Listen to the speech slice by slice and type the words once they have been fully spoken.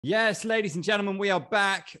Yes, ladies and gentlemen, we are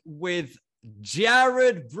back with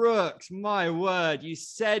Jared Brooks. My word, you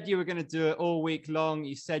said you were going to do it all week long.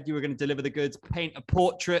 You said you were going to deliver the goods, paint a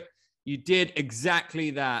portrait. You did exactly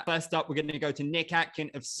that. First up, we're going to go to Nick Atkin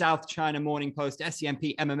of South China Morning Post,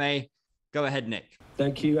 SCMP MMA. Go ahead, Nick.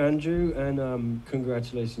 Thank you, Andrew, and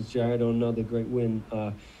congratulations, Jared, on another great win.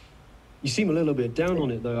 You seem a little bit down on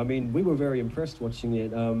it, though. I mean, we were very impressed watching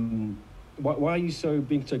it. Why are you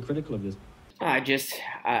being so critical of this?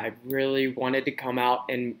 I really wanted to come out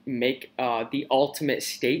and make the ultimate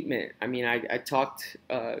statement. I mean, I talked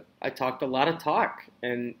a lot of talk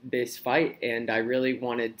in this fight, and I really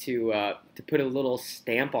wanted to put a little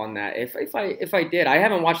stamp on that. If I did, I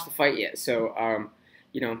haven't watched the fight yet, so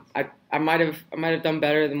I might have done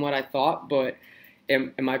better than what I thought, but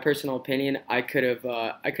in my personal opinion, I could have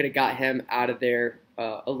got him out of there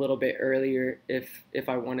a little bit earlier if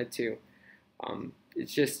I wanted to. It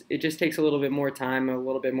just takes a little bit more time, a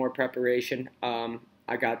little bit more preparation.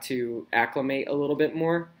 I got to acclimate a little bit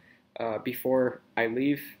more before I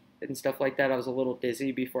leave and stuff like that. I was a little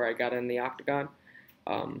dizzy before I got in the octagon.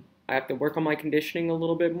 I have to work on my conditioning a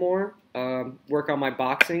little bit more, work on my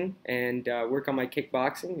boxing, and work on my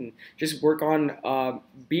kickboxing, and just work on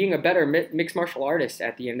being a better mixed martial artist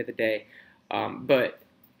at the end of the day. But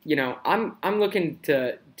I'm looking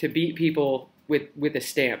to beat people with a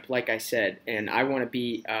stamp, like I said, and I want to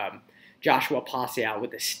be Joshua Pacquiao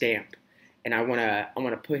with a stamp, and I want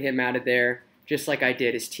to put him out of there just like I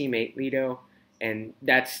did his teammate Lito, and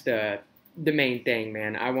that's the main thing,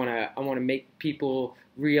 man. I want to make people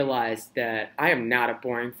realize that I am not a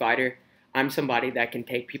boring fighter. I'm somebody that can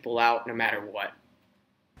take people out no matter what.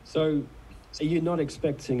 So, are you not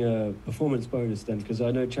expecting a performance bonus then? Because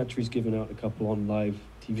I know Chatri's given out a couple on live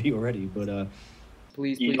TV already, but.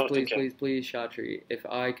 Please, Chatri. If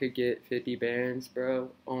I could get 50 bands, bro,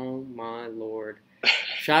 oh my lord.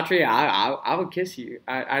 Chatri, I would kiss you.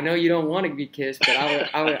 I know you don't want to be kissed, but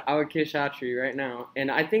I would kiss Chatri right now. And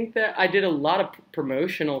I think that I did a lot of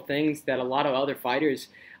promotional things that a lot of other fighters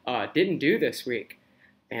didn't do this week.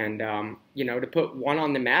 And, to put one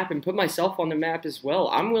on the map and put myself on the map as well.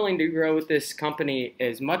 I'm willing to grow with this company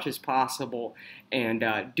as much as possible and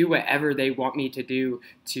do whatever they want me to do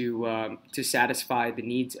to satisfy the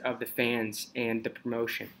needs of the fans and the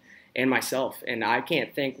promotion and myself. And I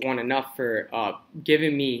can't thank one enough for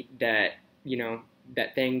giving me that,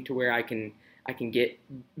 that thing to where I can get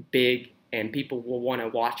big and people will want to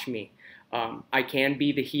watch me. I can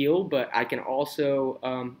be the heel, but I can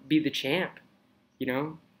also be the champ.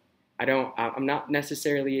 I'm not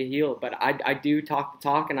necessarily a heel, but I do talk the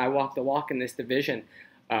talk and I walk the walk in this division.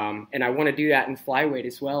 And I want to do that in flyweight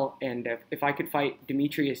as well. And if I could fight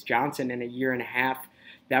Demetrius Johnson in a year and a half,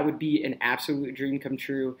 that would be an absolute dream come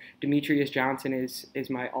true. Demetrius Johnson is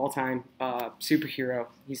my all-time superhero.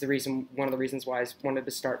 He's one of the reasons why I wanted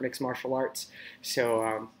to start mixed martial arts.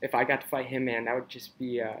 So if I got to fight him, man, that would just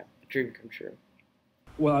be a dream come true.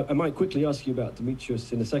 Well, I might quickly ask you about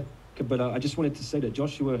Demetrius in a second. But I just wanted to say that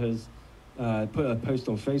Joshua has put a post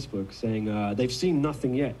on Facebook saying they've seen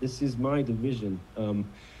nothing yet. This is my division.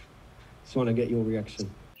 Just want to get your reaction.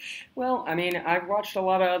 Well, I mean, I've watched a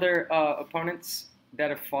lot of other opponents that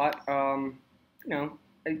have fought.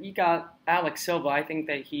 You got Alex Silva. I think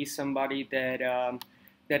that he's somebody that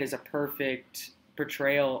is a perfect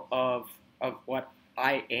portrayal of what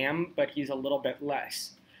I am, but he's a little bit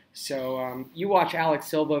less. So you watch Alex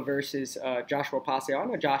Silva versus Joshua Pacquiao. I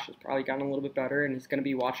know Josh has probably gotten a little bit better, and he's going to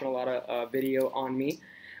be watching a lot of video on me.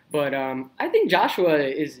 But I think Joshua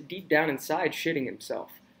is deep down inside shitting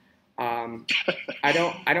himself. I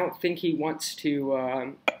don't think he wants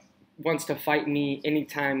to fight me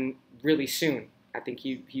anytime really soon. I think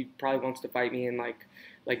he probably wants to fight me in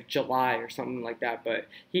like July or something like that. But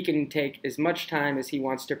he can take as much time as he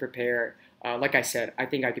wants to prepare. Like I said, I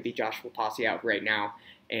think I could beat Joshua Pacquiao right now.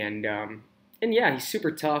 And yeah, he's super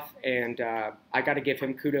tough, and I got to give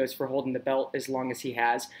him kudos for holding the belt as long as he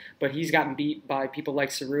has. But he's gotten beat by people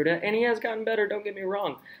like Saruta, and he has gotten better, don't get me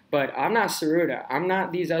wrong. But I'm not Saruta. I'm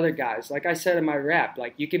not these other guys. Like I said in my rap,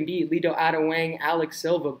 like you can beat Lito Adewang, Alex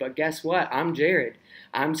Silva, but guess what? I'm Jared.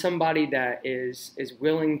 I'm somebody that is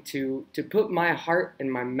willing to put my heart and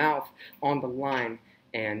my mouth on the line.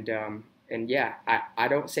 And yeah, I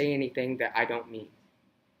don't say anything that I don't mean.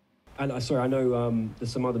 And sorry, I know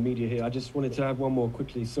there's some other media here. I just wanted to add one more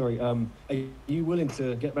quickly. Sorry, are you willing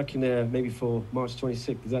to get back in there maybe for March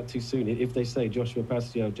 26th? Is that too soon? If they say Joshua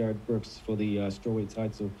Pacquiao, Jared Brooks for the strawweight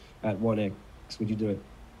title at 1X, would you do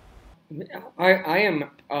it? I am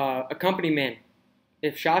a company man.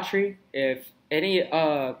 If Chatri, if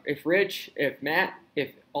Rich, if Matt,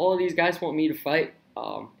 if all of these guys want me to fight,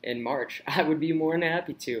 in March, I would be more than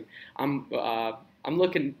happy to. I'm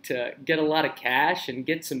looking to get a lot of cash and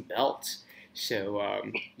get some belts. So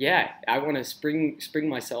yeah, I want to spring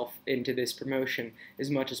myself into this promotion as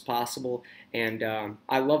much as possible, and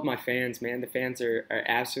I love my fans, man. The fans are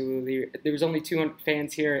absolutely. There was only 200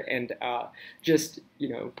 fans here, and just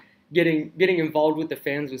getting involved with the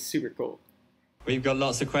fans was super cool. We've got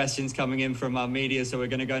lots of questions coming in from our media, so we're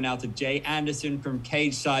going to go now to Jay Anderson from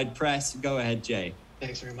Cage Side Press. Go ahead, Jay.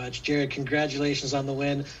 Thanks very much, Jared. Congratulations on the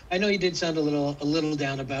win. I know you did sound a little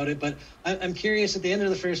down about it, but I'm curious. At the end of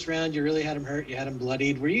the first round, you really had him hurt. You had him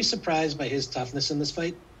bloodied. Were you surprised by his toughness in this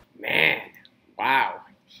fight? Man, wow.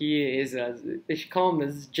 He is they should call him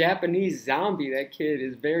this Japanese zombie. That kid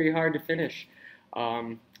is very hard to finish,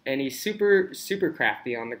 and he's super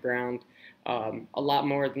crafty on the ground. A lot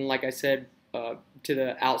more than, like I said, to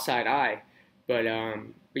the outside eye, but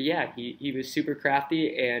yeah, he was super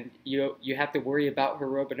crafty, and you have to worry about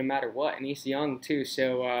Horoba no matter what, and he's young too,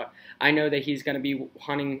 so I know that he's going to be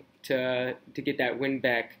hunting to get that win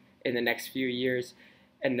back in the next few years,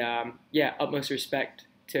 and yeah, utmost respect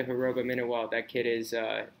to Horoba Minowa. That kid is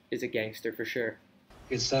a gangster for sure.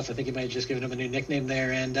 Good stuff. I think you might have just given him a new nickname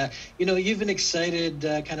there. And, you've been excited,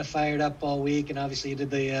 kind of fired up all week, and obviously you did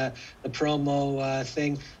the promo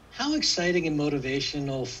thing. How exciting and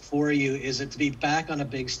motivational for you is it to be back on a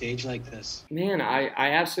big stage like this? Man, I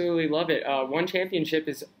absolutely love it. One Championship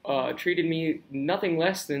has treated me nothing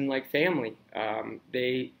less than like family.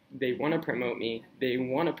 They want to promote me. They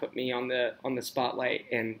want to put me on the spotlight,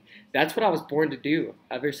 and that's what I was born to do.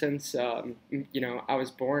 Ever since I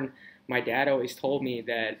was born, my dad always told me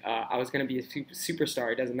that I was going to be a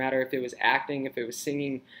superstar. It doesn't matter if it was acting, if it was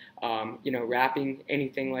singing, rapping,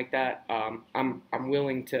 anything like that. I'm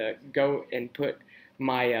willing to go and put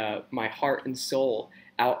my my heart and soul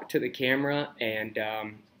out to the camera, and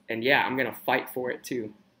yeah, I'm going to fight for it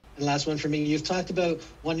too. And last one for me, you've talked about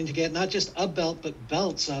wanting to get not just a belt, but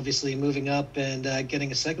belts, obviously moving up and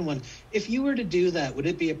getting a second one. If you were to do that, would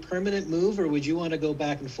it be a permanent move, or would you want to go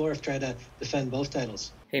back and forth, try to defend both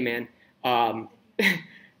titles? Hey, man. I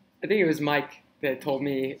think it was Mike that told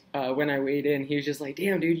me when I weighed in, he was just like,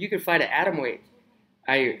 damn, dude, you could fight at atomweight.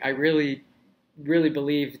 I really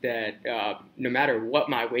believe that no matter what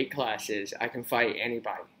my weight class is, I can fight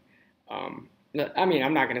anybody. I mean,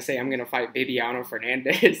 I'm not going to say I'm going to fight Bibiano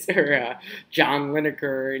Fernandez or John Lineker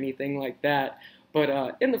or anything like that.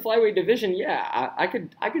 But in the flyweight division, yeah, I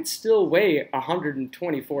could still weigh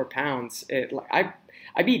 124 pounds.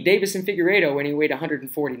 I beat Davison Figueiredo when he weighed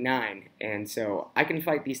 149, and so I can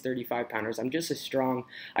fight these 35-pounders. I'm just as strong.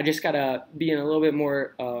 I just gotta be in a little bit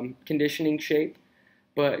more conditioning shape.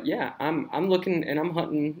 But yeah, I'm looking and I'm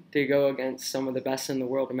hunting to go against some of the best in the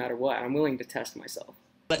world, no matter what. I'm willing to test myself.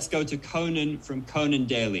 Let's go to Conan from Conan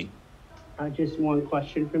Daily. Just one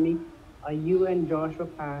question for me. You and Joshua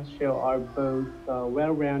Pasio are both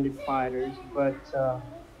well-rounded fighters, but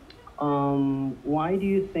why do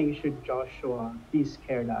you think should Joshua be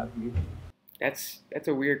scared of you? That's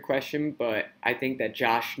a weird question, but I think that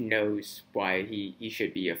Josh knows why he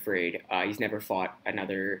should be afraid. He's never fought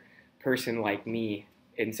another person like me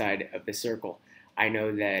inside of the circle. I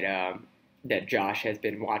know that that Josh has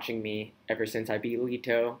been watching me ever since I beat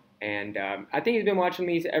Lito, and I think he's been watching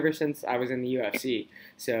me ever since I was in the UFC.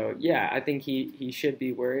 So yeah, I think he should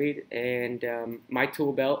be worried, and my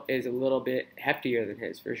tool belt is a little bit heftier than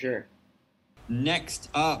his for sure. Next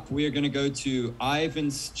up, we are going to go to Ivan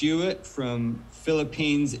Stewart from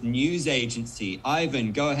Philippines News Agency.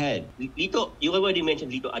 Ivan, go ahead. Lito, you already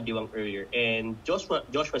mentioned Lito Adiwang earlier, and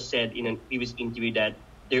Joshua said in a previous interview that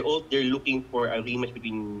they're looking for a rematch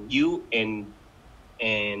between you and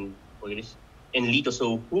Lito.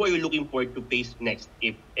 So who are you looking for to face next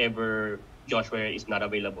if ever Joshua is not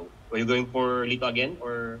available? Are you going for Lito again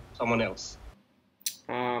or someone else?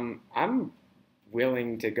 I'm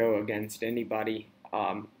willing to go against anybody.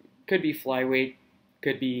 Could be flyweight,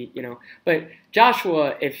 could be, but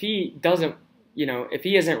Joshua, if he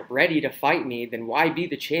isn't ready to fight me, then why be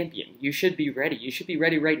the champion? You should be ready. You should be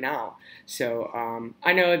ready right now. So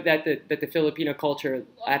I know that the Filipino culture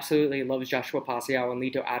absolutely loves Joshua Pasio and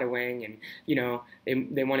Lito Adiwang,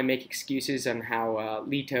 and they want to make excuses on how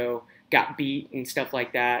Lito got beat and stuff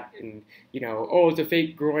like that, and it's a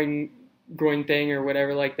fake groin thing or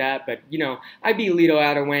whatever like that. But I beat Lito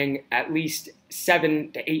Adiwang at least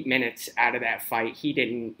 7 to 8 minutes out of that fight. He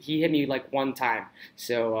hit me like one time.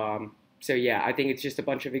 So yeah, I think it's just a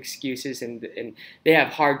bunch of excuses, and they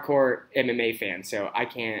have hardcore MMA fans, so I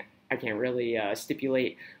can't really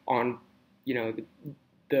stipulate on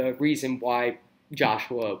the reason why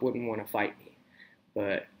Joshua wouldn't want to fight me.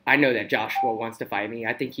 But I know that Joshua wants to fight me.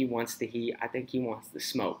 I think he wants the heat. I think he wants the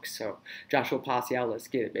smoke. So Joshua Pasial, let's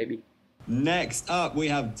get it, baby. Next up, we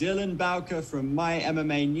have Dylan Bowker from My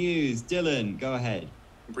MMA News. Dylan, go ahead.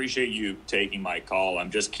 Appreciate you taking my call. I'm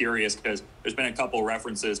just curious because there's been a couple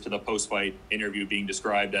references to the post-fight interview being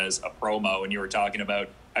described as a promo, and you were talking about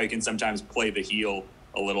how you can sometimes play the heel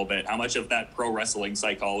a little bit. How much of that pro wrestling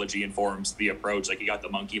psychology informs the approach? Like, you got the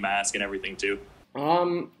monkey mask and everything too.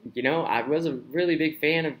 I was a really big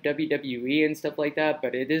fan of WWE and stuff like that,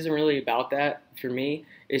 but it isn't really about that for me.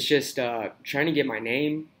 It's just trying to get my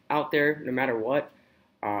name out there no matter what,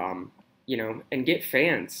 and get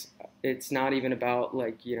fans. It's not even about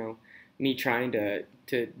me trying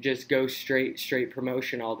to just go straight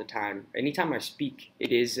promotion all the time. Anytime I speak,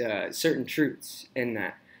 it is certain truths in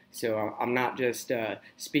that. So I'm not just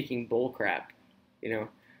speaking bull crap,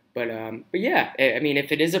 But yeah, I mean,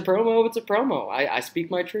 if it is a promo, it's a promo. I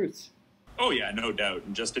speak my truths. Oh, yeah, no doubt.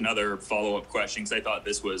 And just another follow-up question, because I thought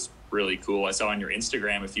this was really cool. I saw on your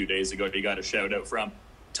Instagram a few days ago, you got a shout-out from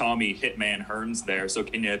Tommy Hitman Hearns there. So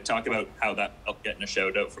can you talk about how that helped getting a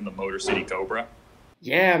shout-out from the Motor City Cobra?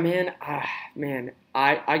 Yeah, man.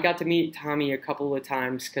 I got to meet Tommy a couple of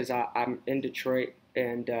times because I'm in Detroit.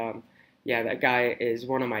 And, yeah, that guy is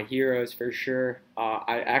one of my heroes for sure.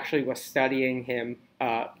 I actually was studying him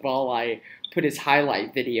while I put his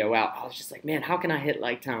highlight video out. I was just like, man, how can I hit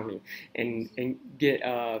like Tommy and get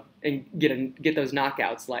those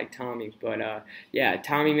knockouts like Tommy? But yeah,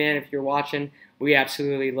 Tommy, man, if you're watching, we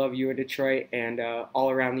absolutely love you in Detroit and all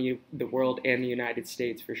around the world and the United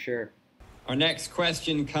States for sure. Our next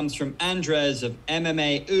question comes from Andres of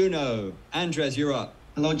MMA Uno. Andres, you're up.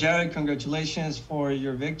 Hello, Jared. Congratulations for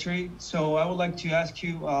your victory. So I would like to ask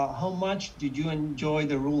you, how much did you enjoy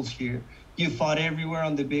the rules here? You fought everywhere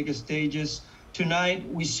on the biggest stages. Tonight,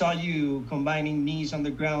 we saw you combining knees on the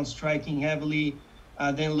ground, striking heavily,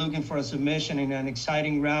 then looking for a submission in an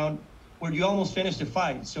exciting round where you almost finished the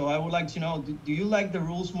fight. So I would like to know, do you like the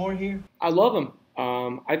rules more here? I love them.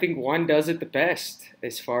 I think one does it the best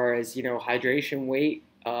as far as, hydration, weight,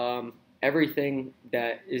 everything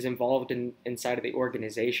that is involved inside of the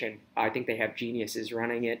organization. I think they have geniuses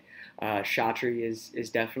running it. Chatri is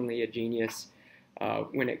definitely a genius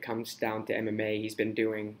when it comes down to MMA. He's been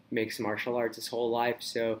doing mixed martial arts his whole life,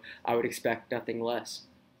 so I would expect nothing less.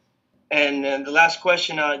 And the last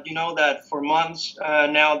question, you know that for months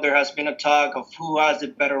now there has been a talk of who has the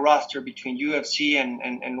better roster between UFC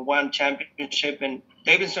and one championship. And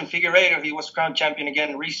Deiveson Figueiredo, he was crowned champion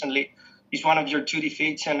again recently. He's one of your two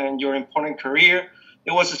defeats and your important career.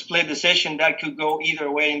 It was a split decision that could go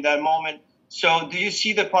either way in that moment. So do you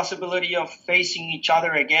see the possibility of facing each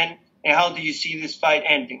other again? And how do you see this fight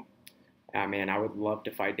ending? Man, I would love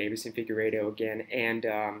to fight Deiveson Figueiredo again. And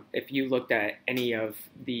if you looked at any of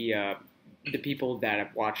the people that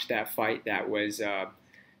have watched that fight, that was,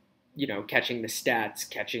 catching the stats,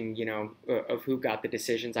 of who got the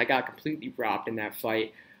decisions. I got completely robbed in that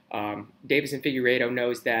fight. Deiveson Figueiredo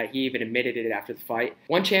knows that. He even admitted it after the fight.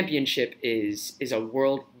 One Championship is a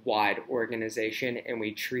worldwide organization, and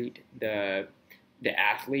we treat the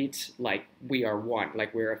athletes like we are one,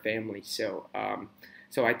 like we're a family. So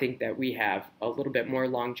I think that we have a little bit more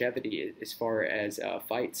longevity as far as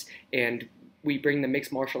fights, and we bring the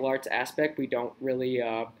mixed martial arts aspect. We don't really,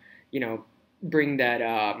 bring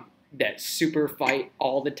that super fight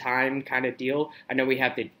all the time kind of deal. I know we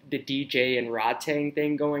have the DJ and Rodtang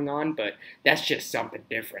thing going on, but that's just something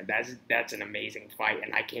different. That's an amazing fight,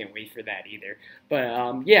 and I can't wait for that either.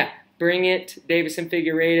 But yeah, bring it. Deiveson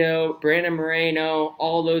Figueiredo, Brandon Moreno,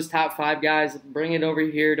 all those top 5 guys, bring it over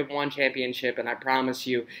here to One Championship, and I promise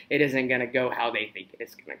you it isn't going to go how they think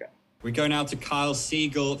it's going to go. We go now to Kyle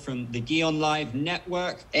Siegel from the Gion Live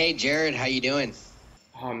Network. Hey, Jared, how you doing?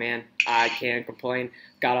 Oh, man, I can't complain.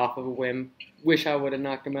 Got off of a whim. Wish I would have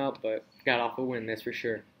knocked him out, but got off a win, that's for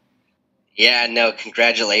sure. Yeah, no,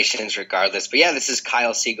 congratulations regardless. But yeah, this is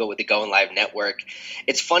Kyle Siegel with the Going Live Network.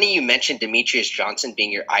 It's funny you mentioned Demetrius Johnson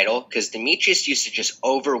being your idol, because Demetrius used to just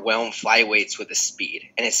overwhelm flyweights with his speed.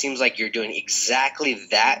 And it seems like you're doing exactly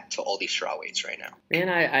that to all these strawweights right now. Man,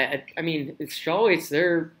 I mean, strawweights,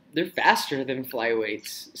 they're faster than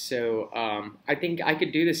flyweights. So I think I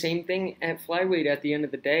could do the same thing at flyweight at the end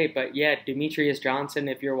of the day. But yeah, Demetrius Johnson,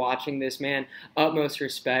 if you're watching this, man, utmost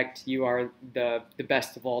respect. You are the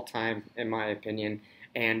best of all time, in my opinion.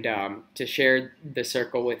 And to share the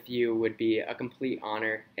circle with you would be a complete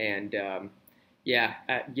honor. And yeah,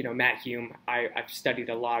 Matt Hume, I've studied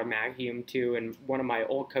a lot of Matt Hume too, and one of my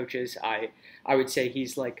old coaches, I would say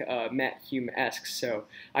he's like Matt Hume-esque, so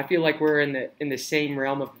I feel like we're in the same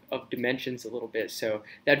realm of dimensions a little bit, so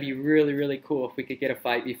that'd be really, really cool if we could get a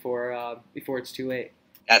fight before it's too late.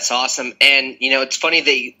 That's awesome. And, it's funny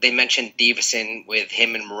they mentioned Davison with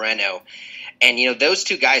him and Moreno. And, those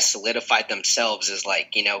two guys solidified themselves as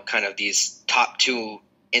kind of these top two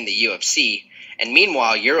in the UFC. And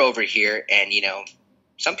meanwhile, you're over here and,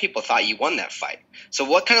 some people thought you won that fight. So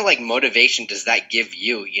what kind of motivation does that give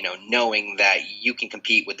you, knowing that you can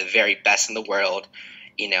compete with the very best in the world,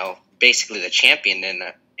 basically the champion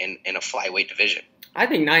in a flyweight division? I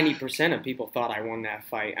think 90% of people thought I won that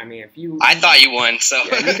fight. I mean, I thought you won, so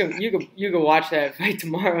yeah, you can watch that fight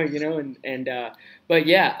tomorrow, but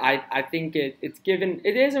yeah, I think it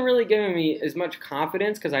isn't really giving me as much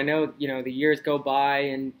confidence because I know the years go by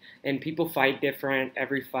and people fight different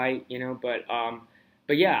every fight,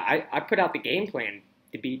 but yeah, I put out the game plan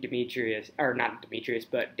to beat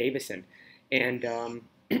but Davison, and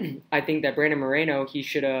I think that Brandon Moreno he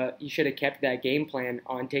should have kept that game plan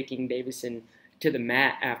on taking Davison to the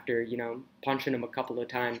mat after, punching him a couple of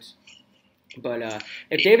times. But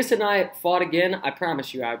if Davison and I fought again, I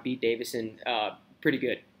promise you I'd beat Davison pretty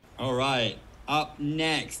good. All right. Up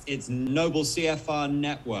next, it's Noble CFR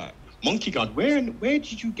Network. Monkey God, where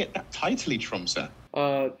did you get that titlage from, sir?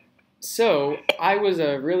 So I was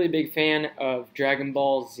a really big fan of Dragon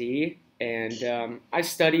Ball Z, and I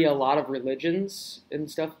study a lot of religions and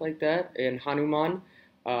stuff like that, and Hanuman.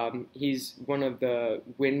 He's one of the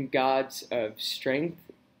wind gods of strength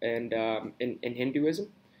and in Hinduism,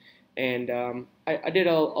 and I did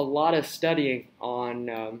a lot of studying on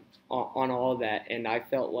all of that, and I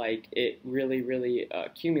felt like it really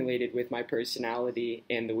accumulated with my personality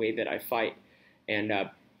and the way that I fight. And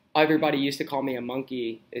everybody used to call me a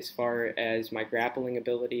monkey as far as my grappling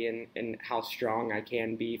ability and how strong I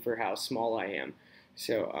can be for how small I am.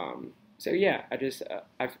 So yeah,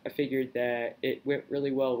 I figured that it went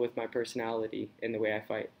really well with my personality and the way I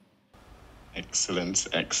fight. Excellent.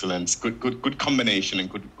 Good combination and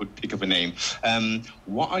good pick of a name.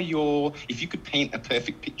 If you could paint a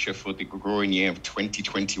perfect picture for the growing year of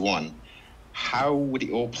 2021, how would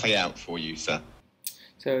it all play out for you, sir?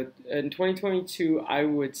 So in 2022, I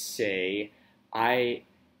would say I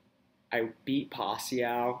beat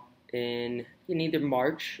Pacquiao in either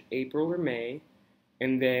March, April, or May.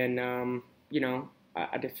 And then, I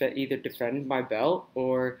either defend my belt,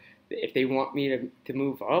 or if they want me to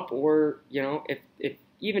move up, or, if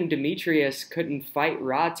even Demetrius couldn't fight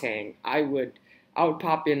Rodtang, I would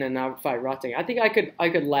pop in and I would fight Rodtang. I think I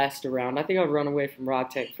could last around. I think I would run away from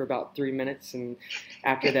Rodtang for about 3 minutes, and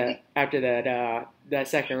after that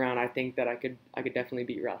second round, I think that I could definitely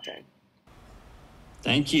beat Rodtang.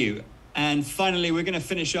 Thank you. And finally, we're going to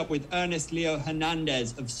finish up with Ernest Leo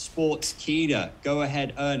Hernandez of Sportskeeda. Go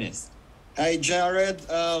ahead, Ernest. Hi, Jared.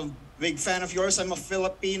 Big fan of yours. I'm a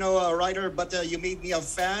Filipino writer, but you made me a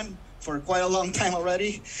fan for quite a long time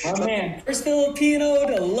already. Oh, man. First Filipino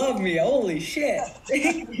to love me. Holy shit.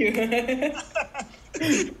 Thank you.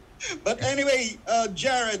 But anyway,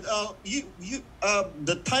 Jared,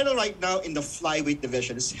 the title right now in the flyweight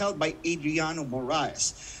division is held by Adriano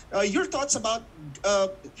Moraes. Your thoughts about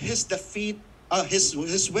his defeat,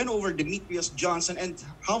 his win over Demetrius Johnson, and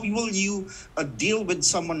how will you deal with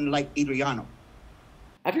someone like Adriano?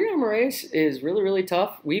 Adriano Moraes is really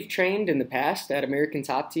tough. We've trained in the past at American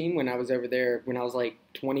Top Team when I was over there when I was like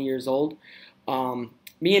 20 years old.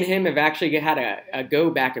 Me and him have actually had a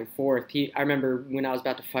go back and forth. I remember when I was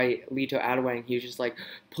about to fight Lito Adewang, he was just like,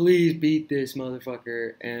 please beat this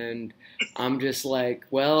motherfucker. And I'm just like,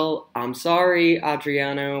 well, I'm sorry,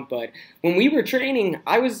 Adriano. But when we were training,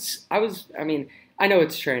 I mean, I know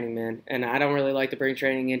it's training, man. And I don't really like to bring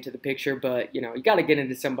training into the picture, but, you got to get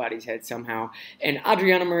into somebody's head somehow. And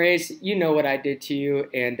Adriano Moraes, you know what I did to you.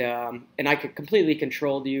 And I could completely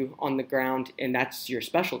control you on the ground, and that's your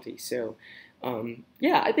specialty. So,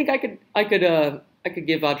 yeah, I think I could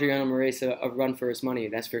give Adriano Moraes a run for his money.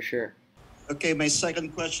 That's for sure. Okay, my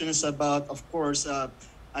second question is about, of course,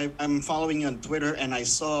 I'm following you on Twitter, and I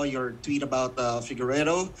saw your tweet about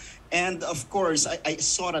Figueiredo, and of course, I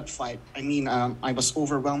saw that fight. I mean, I was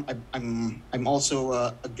overwhelmed. I'm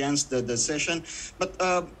also against the decision, but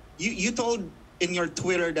you told in your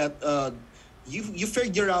Twitter that you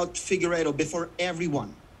figured out Figueiredo before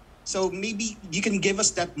everyone. So maybe you can give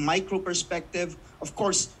us that micro perspective. Of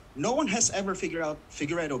course, no one has ever figured out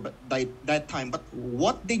Figueiredo by that time. But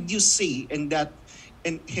what did you see in that,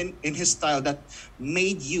 in his style that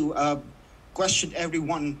made you question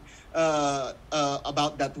everyone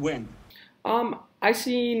about that win? I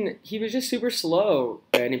seen he was just super slow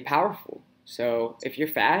and powerful. So if you're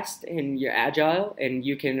fast and you're agile and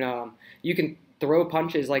you can throw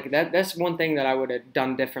punches like that. That's one thing that I would have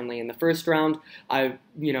done differently in the first round. I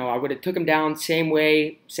would have took him down same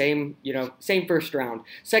way, same first round.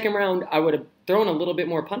 Second round, I would have thrown a little bit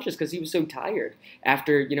more punches because he was so tired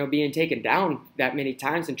after, being taken down that many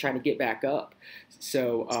times and trying to get back up.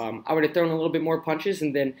 So I would have thrown a little bit more punches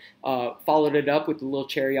and then followed it up with a little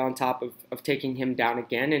cherry on top of taking him down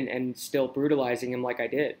again and still brutalizing him like I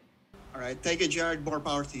did. All right. Thank you, Jared. More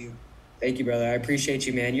power to you. Thank you, brother. I appreciate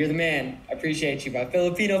you, man. You're the man. I appreciate you. My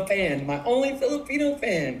Filipino fan. My only Filipino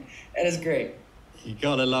fan. That is great. You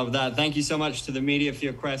gotta love that. Thank you so much to the media for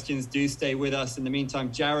your questions. Do stay with us. In the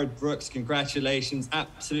meantime, Jared Brooks, congratulations.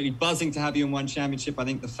 Absolutely buzzing to have you in One Championship. I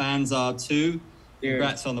think the fans are too.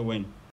 Congrats on the win.